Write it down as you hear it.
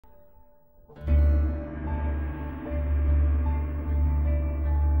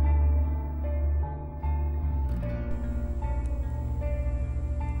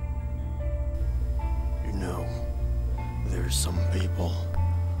are some people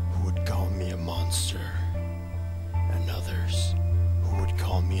who would call me a monster, and others who would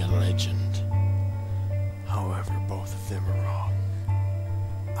call me a legend. However, both of them are wrong.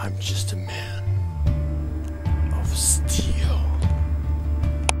 I'm just a man of steel.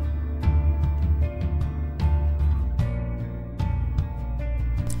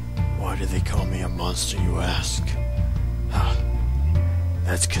 Why do they call me a monster, you ask?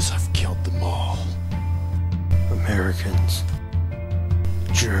 That's because I've killed them all. Americans,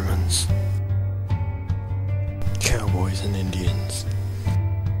 Germans, cowboys and Indians,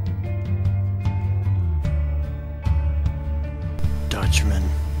 Dutchmen,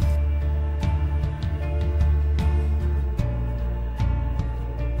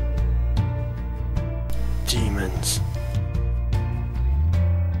 demons,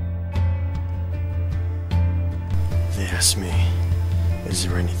 they ask me, is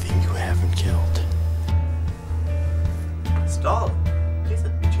there anything you haven't killed? Stalin, he's a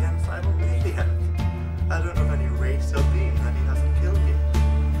genocidal maniac. I don't know of any race or being that he hasn't killed yet.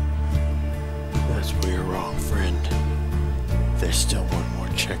 That's where you're wrong, friend. There's still one more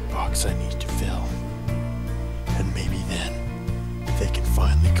checkbox I need to fill. And maybe then, they can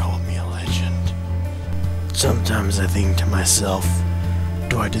finally call me a legend. Sometimes I think to myself,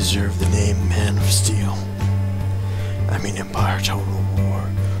 do I deserve the name Man of Steel? I mean, Empire, Total War,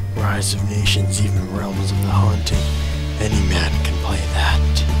 Rise of Nations, even Realms of the Haunted. Any man can play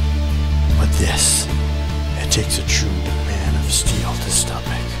that. But this, it takes a true Man of Steel to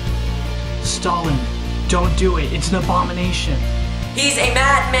stomach. Stalin, don't do it. It's an abomination. He's a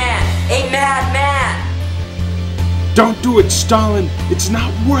madman! A madman! Don't do it, Stalin. It's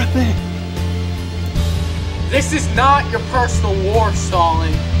not worth it. This is not your personal war,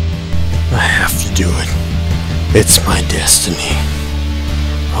 Stalin. I have to do it. It's my destiny.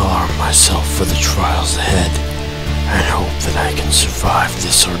 I'll arm myself for the trials ahead and hope that I can survive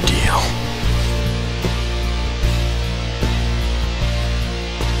this ordeal.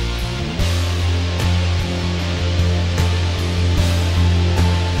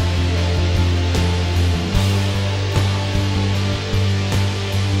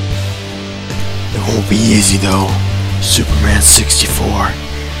 It won't be easy though. Superman 64,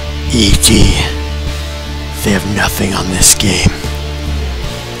 E.T. They have nothing on this game.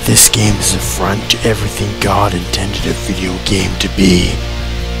 This game is a front to everything God intended a video game to be.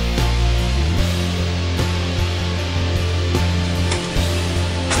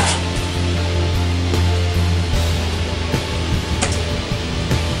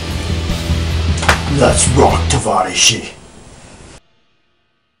 Let's rock, Tavarishi.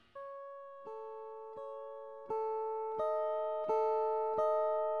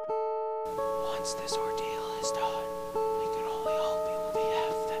 Once this ordeal is done,